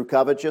 And through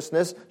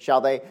covetousness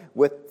shall they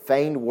with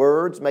feigned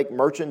words make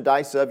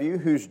merchandise of you,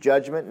 whose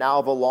judgment now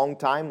of a long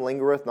time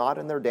lingereth not,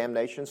 and their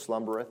damnation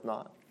slumbereth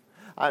not.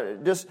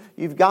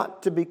 You've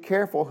got to be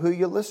careful who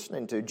you're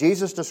listening to.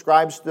 Jesus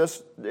describes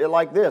this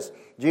like this.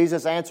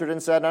 Jesus answered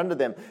and said unto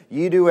them,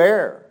 Ye do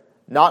err,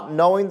 not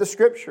knowing the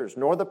Scriptures,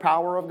 nor the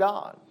power of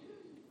God.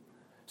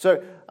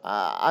 So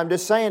I'm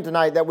just saying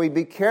tonight that we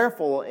be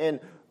careful in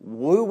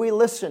who we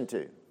listen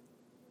to.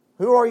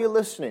 Who are you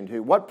listening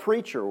to? What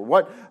preacher? Who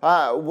are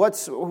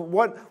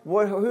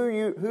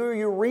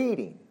you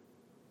reading?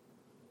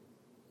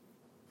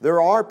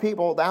 There are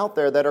people out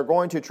there that are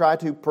going to try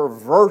to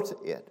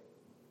pervert it.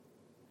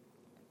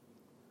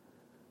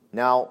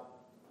 Now,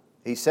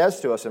 he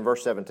says to us in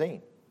verse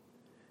 17,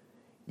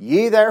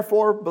 Ye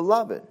therefore,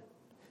 beloved,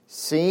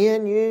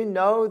 seeing ye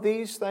know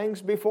these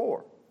things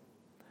before.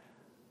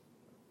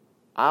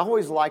 I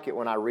always like it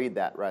when I read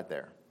that right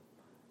there,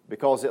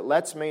 because it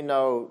lets me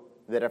know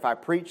that if I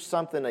preach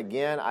something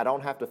again, I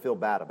don't have to feel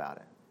bad about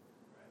it.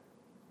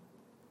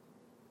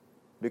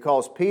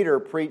 Because Peter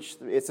preached,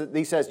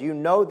 he says, you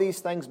know these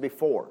things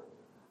before.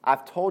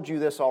 I've told you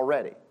this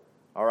already.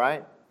 All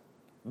right?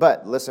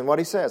 But listen what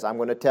he says. I'm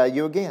going to tell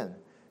you again.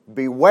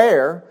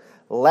 Beware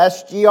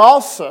lest ye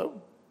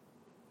also,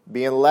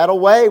 being led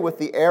away with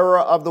the error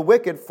of the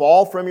wicked,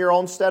 fall from your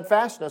own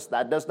steadfastness.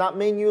 That does not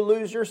mean you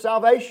lose your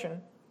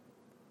salvation.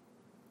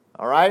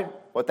 All right?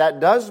 What that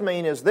does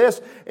mean is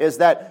this, is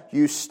that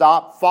you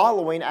stop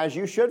following as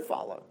you should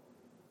follow.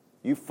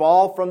 You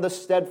fall from the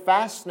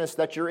steadfastness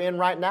that you're in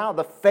right now,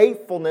 the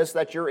faithfulness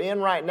that you're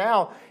in right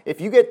now. If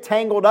you get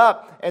tangled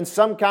up in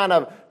some kind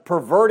of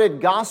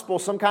perverted gospel,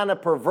 some kind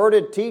of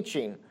perverted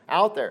teaching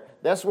out there,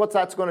 that's what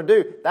that's going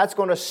to do. That's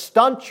going to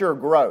stunt your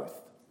growth.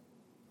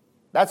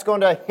 That's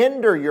going to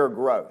hinder your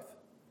growth.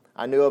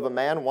 I knew of a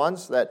man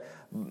once that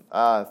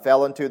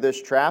fell into this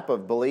trap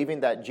of believing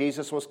that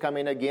Jesus was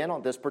coming again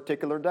on this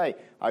particular day.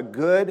 A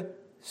good,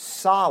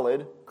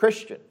 solid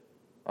Christian.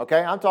 Okay,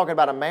 I'm talking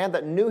about a man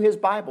that knew his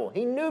Bible.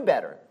 He knew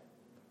better.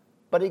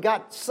 But he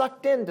got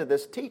sucked into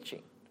this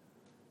teaching.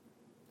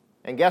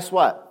 And guess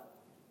what?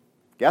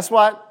 Guess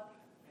what?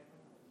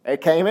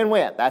 It came and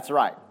went. That's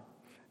right.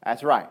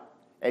 That's right.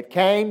 It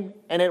came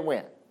and it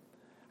went.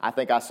 I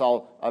think I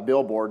saw a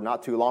billboard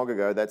not too long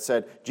ago that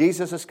said,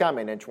 Jesus is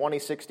coming in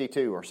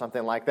 2062 or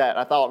something like that.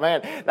 I thought,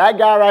 man, that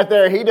guy right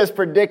there, he just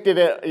predicted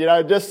it,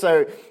 just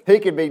so he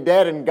could be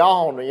dead and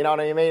gone, you know what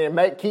I mean,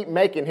 and keep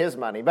making his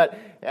money. But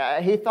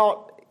he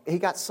thought he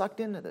got sucked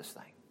into this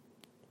thing.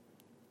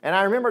 And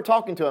I remember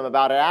talking to him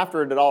about it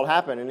after it all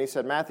happened, and he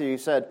said, Matthew, he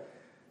said,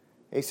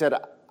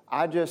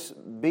 I just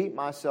beat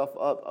myself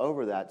up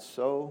over that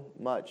so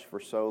much for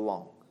so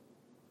long.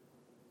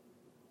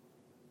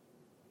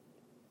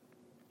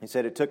 He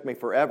said, it took me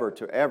forever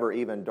to ever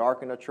even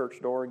darken a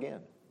church door again.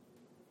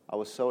 I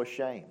was so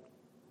ashamed.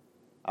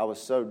 I was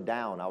so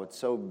down. I was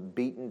so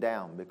beaten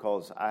down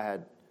because I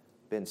had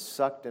been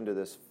sucked into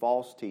this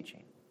false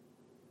teaching.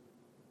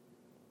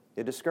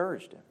 It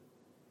discouraged him.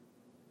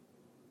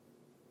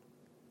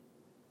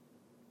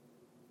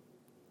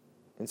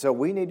 And so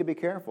we need to be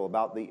careful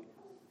about the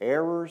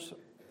errors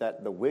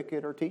that the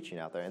wicked are teaching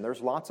out there. And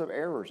there's lots of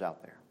errors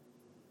out there.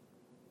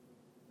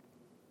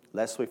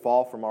 Lest we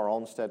fall from our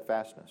own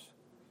steadfastness.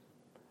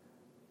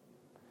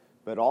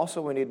 But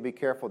also we need to be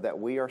careful that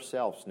we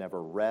ourselves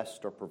never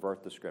wrest or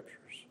pervert the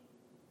Scriptures.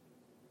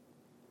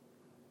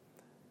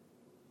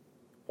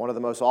 One of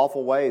the most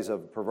awful ways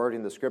of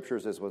perverting the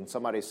Scriptures is when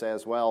somebody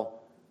says,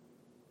 well,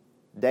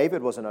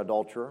 David was an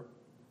adulterer.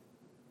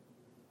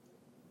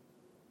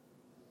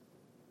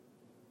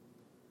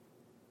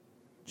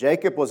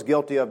 Jacob was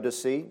guilty of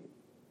deceit.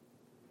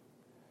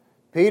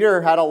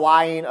 Peter had a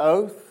lying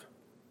oath.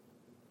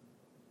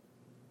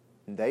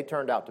 And they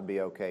turned out to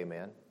be okay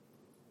men.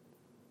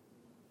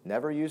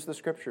 Never use the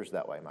Scriptures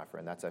that way, my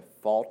friend. That's a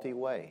faulty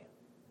way.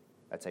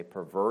 That's a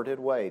perverted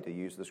way to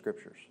use the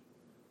Scriptures.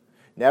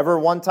 Never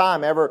one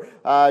time ever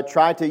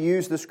try to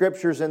use the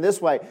Scriptures in this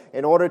way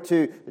in order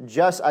to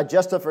a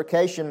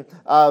justification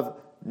of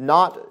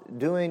not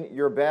doing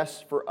your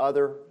best for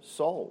other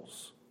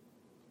souls.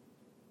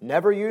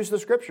 Never use the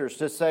Scriptures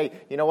to say,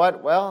 you know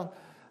what, well,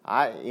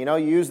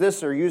 use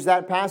this or use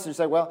that passage.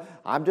 Say, well,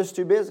 I'm just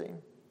too busy.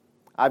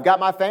 I've got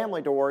my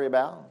family to worry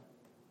about.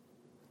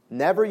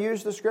 Never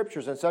use the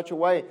Scriptures in such a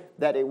way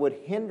that it would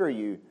hinder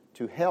you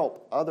to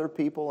help other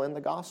people in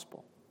the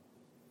gospel.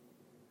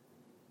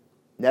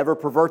 Never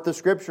pervert the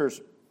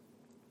Scriptures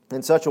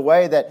in such a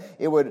way that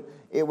it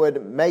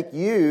would make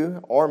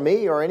you or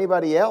me or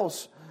anybody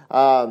else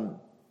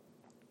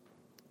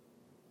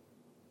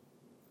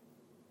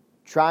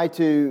try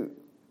to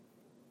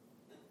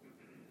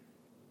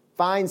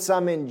find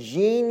some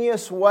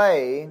ingenious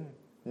way,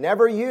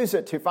 never use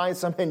it to find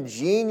some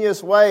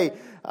ingenious way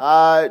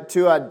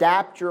to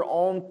adapt your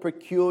own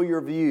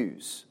peculiar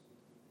views.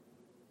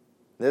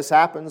 This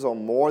happens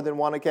on more than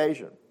one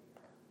occasion.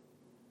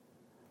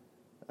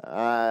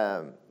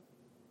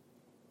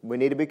 We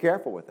need to be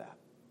careful with that.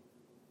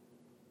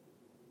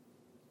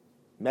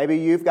 Maybe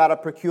you've got a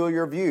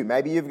peculiar view.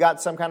 Maybe you've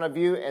got some kind of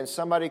view and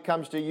somebody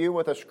comes to you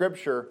with a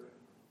scripture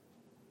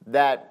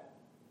that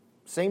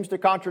seems to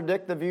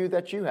contradict the view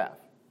that you have.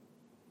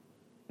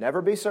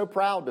 Never be so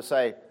proud to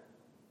say,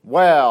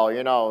 well,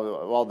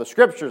 the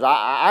scriptures,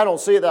 I don't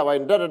see it that way,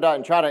 and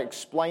and try to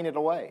explain it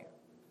away.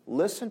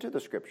 Listen to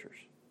the scriptures.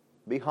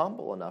 Be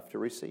humble enough to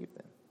receive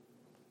them.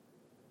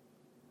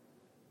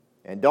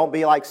 And don't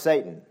be like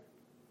Satan.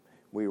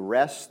 We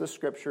wrest the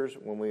scriptures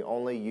when we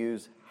only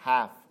use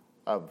half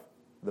of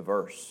the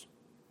verse.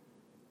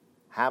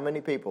 How many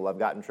people have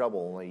gotten in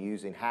trouble only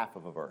using half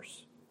of a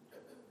verse?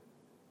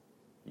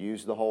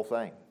 Use the whole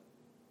thing.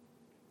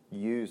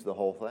 Use the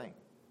whole thing.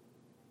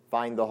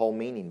 Find the whole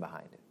meaning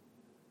behind it.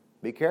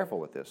 Be careful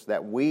with this,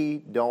 that we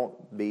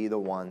don't be the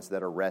ones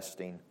that are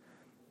wresting,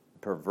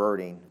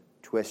 perverting,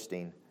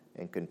 twisting,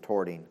 and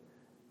contorting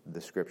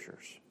the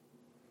scriptures.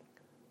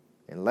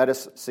 And let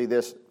us see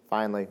this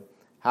finally.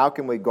 How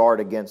can we guard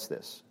against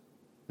this?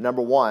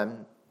 Number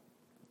one,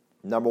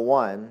 the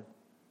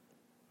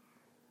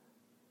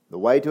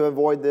way to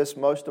avoid this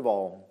most of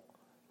all,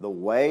 the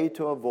way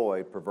to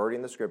avoid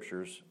perverting the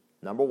scriptures,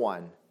 number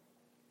one,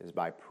 is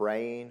by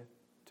praying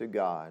to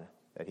God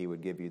that He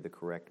would give you the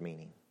correct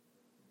meaning.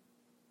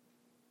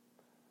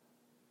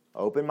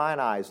 Open mine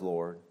eyes,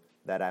 Lord,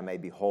 that I may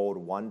behold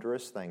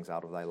wondrous things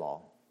out of thy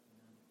law.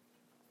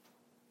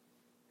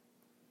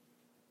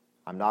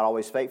 I'm not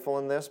always faithful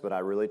in this, but I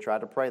really try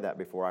to pray that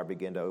before I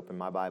begin to open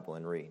my Bible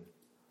and read.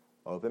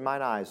 Open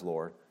mine eyes,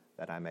 Lord,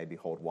 that I may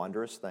behold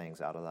wondrous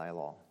things out of thy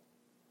law.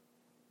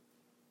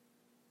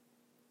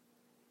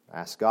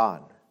 Ask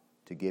God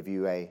to give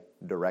you a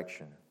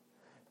direction.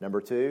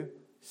 Number two,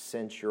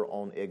 sense your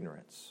own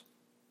ignorance.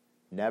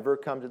 Never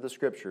come to the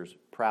scriptures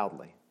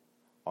proudly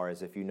or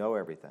as if you know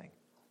everything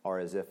or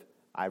as if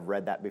I've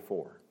read that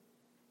before.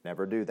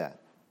 Never do that.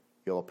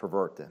 You'll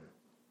pervert them.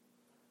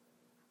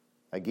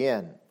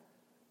 Again,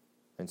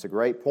 it's a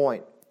great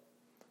point,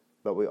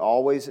 but we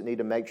always need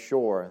to make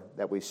sure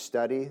that we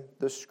study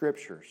the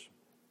scriptures.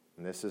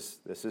 And this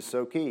is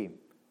so key.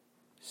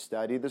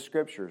 Study the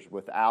scriptures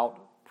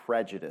without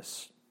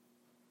prejudice.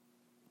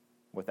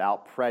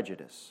 Without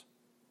prejudice.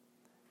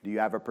 Do you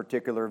have a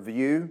particular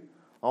view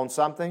on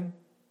something?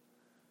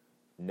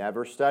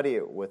 Never study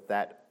it with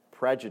that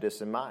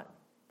prejudice in mind.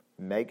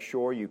 Make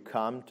sure you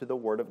come to the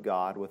Word of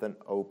God with an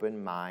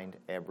open mind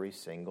every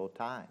single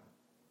time.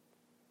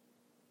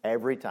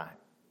 Every time.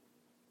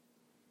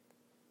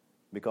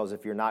 Because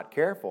if you're not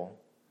careful,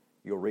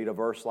 you'll read a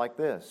verse like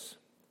this.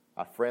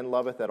 A friend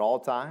loveth at all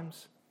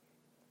times,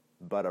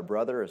 but a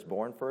brother is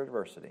born for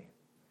adversity.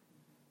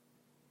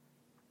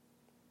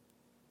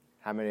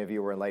 How many of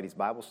you were in ladies'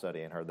 Bible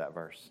study and heard that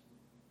verse?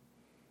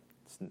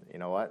 You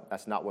know what?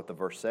 That's not what the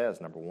verse says,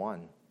 number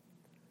one.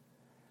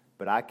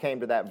 But I came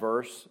to that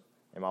verse,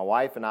 and my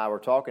wife and I were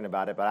talking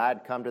about it, but I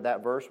had come to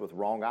that verse with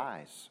wrong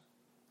eyes.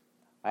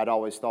 I'd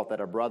always thought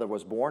that a brother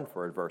was born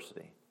for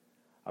adversity.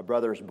 A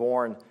brother is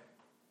born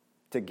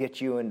to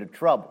get you into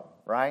trouble,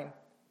 right?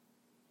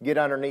 Get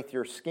underneath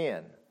your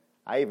skin.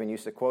 I even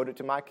used to quote it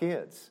to my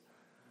kids.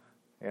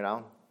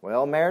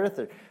 Well,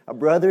 Meredith, a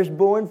brother's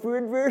born for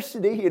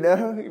adversity,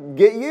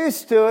 Get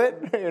used to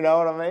it, you know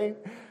what I mean?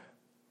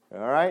 All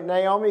right,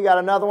 Naomi, you got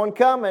another one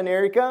coming.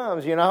 Here he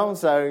comes,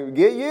 So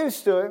get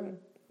used to it.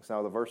 That's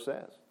not what the verse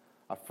says.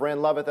 A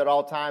friend loveth at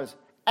all times,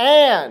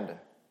 and,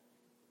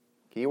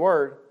 key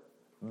word,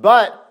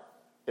 but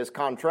is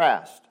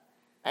contrast,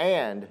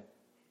 and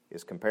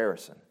is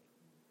comparison.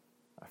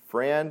 A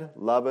friend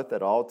loveth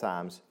at all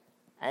times,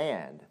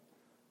 and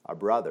a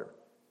brother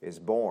is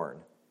born.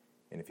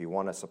 And if you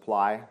want to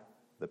supply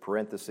the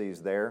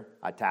parentheses there,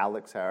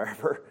 italics,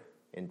 however,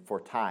 for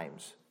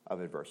times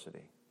of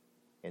adversity.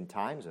 In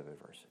times of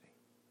adversity.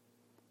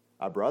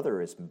 A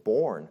brother is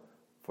born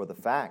for the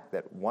fact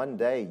that one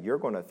day you're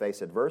going to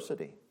face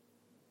adversity,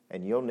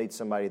 and you'll need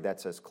somebody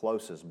that's as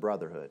close as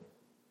brotherhood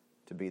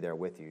to be there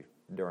with you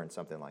during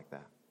something like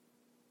that.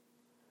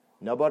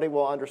 Nobody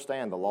will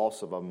understand the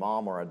loss of a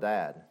mom or a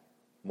dad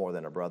more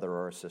than a brother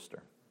or a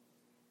sister.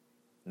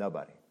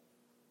 Nobody.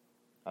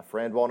 A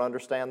friend won't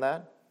understand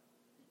that.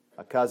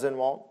 A cousin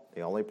won't.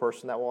 The only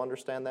person that will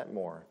understand that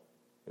more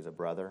is a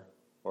brother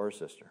or a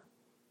sister.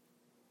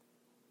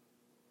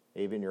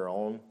 Even your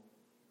own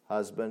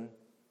husband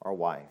or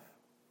wife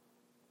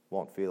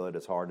won't feel it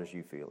as hard as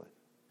you feel it.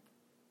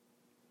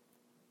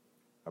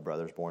 A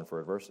brother's born for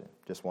adversity.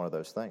 Just one of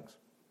those things.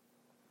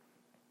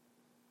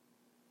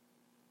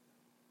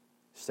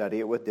 Study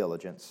it with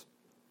diligence.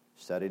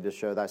 Study to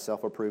show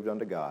thyself approved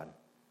unto God.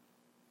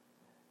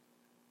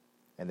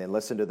 And then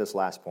listen to this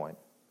last point.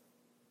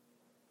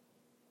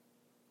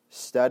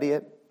 Study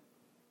it.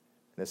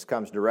 This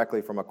comes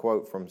directly from a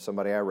quote from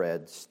somebody I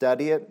read.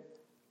 Study it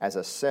as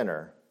a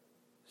sinner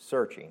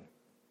searching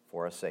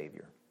for a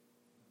Savior.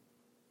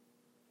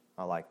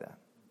 I like that.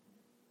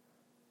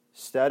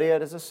 Study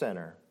it as a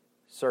sinner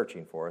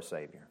searching for a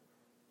Savior.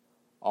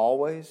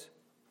 Always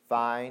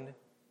find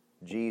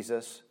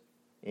Jesus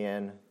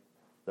in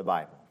the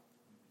Bible.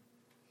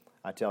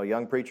 I tell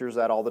young preachers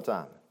that all the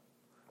time.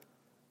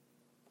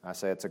 I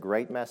say it's a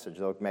great message.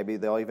 Maybe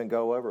they'll even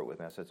go over it with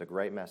me. I say it's a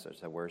great message.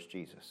 I say, where's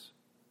Jesus?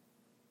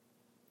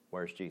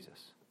 Where's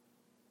Jesus?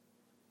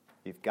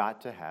 You've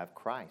got to have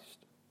Christ.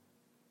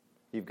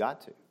 You've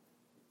got to.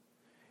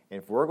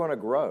 And if we're going to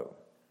grow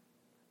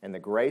in the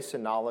grace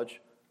and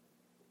knowledge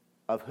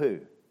of who?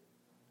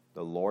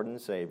 The Lord and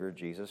Savior,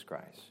 Jesus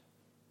Christ.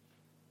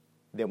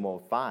 Then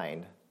we'll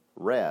find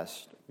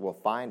rest, we'll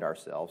find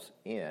ourselves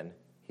in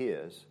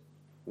His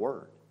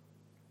Word.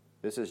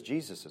 This is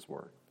Jesus'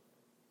 Word.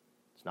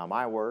 It's not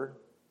my word.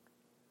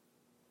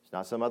 It's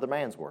not some other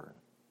man's word.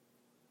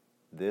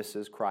 This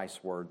is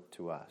Christ's word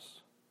to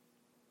us.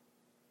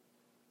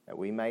 That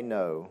we may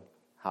know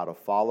how to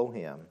follow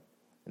Him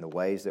in the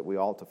ways that we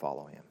ought to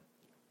follow Him.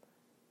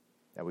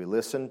 That we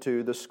listen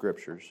to the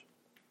Scriptures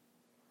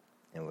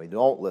and we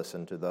don't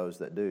listen to those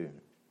that do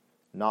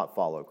not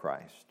follow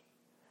Christ.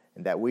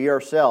 And that we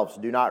ourselves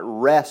do not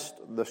wrest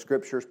the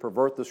Scriptures,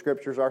 pervert the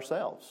Scriptures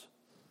ourselves.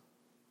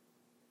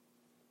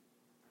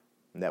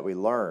 And that we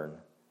learn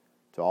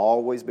to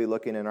always be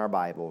looking in our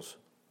Bibles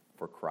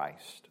for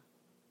Christ.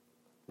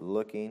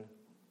 Looking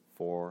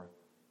for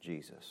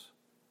Jesus.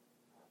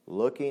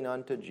 Looking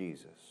unto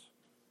Jesus.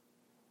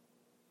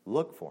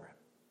 Look for Him.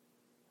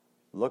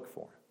 Look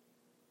for Him.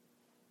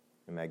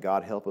 And may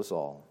God help us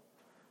all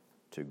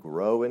to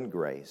grow in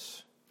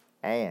grace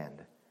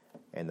and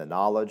in the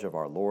knowledge of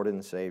our Lord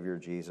and Savior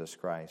Jesus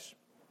Christ.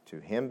 To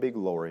Him be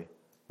glory,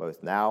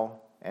 both now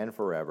and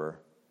forever.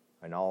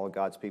 And all of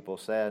God's people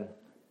said,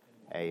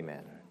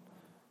 Amen.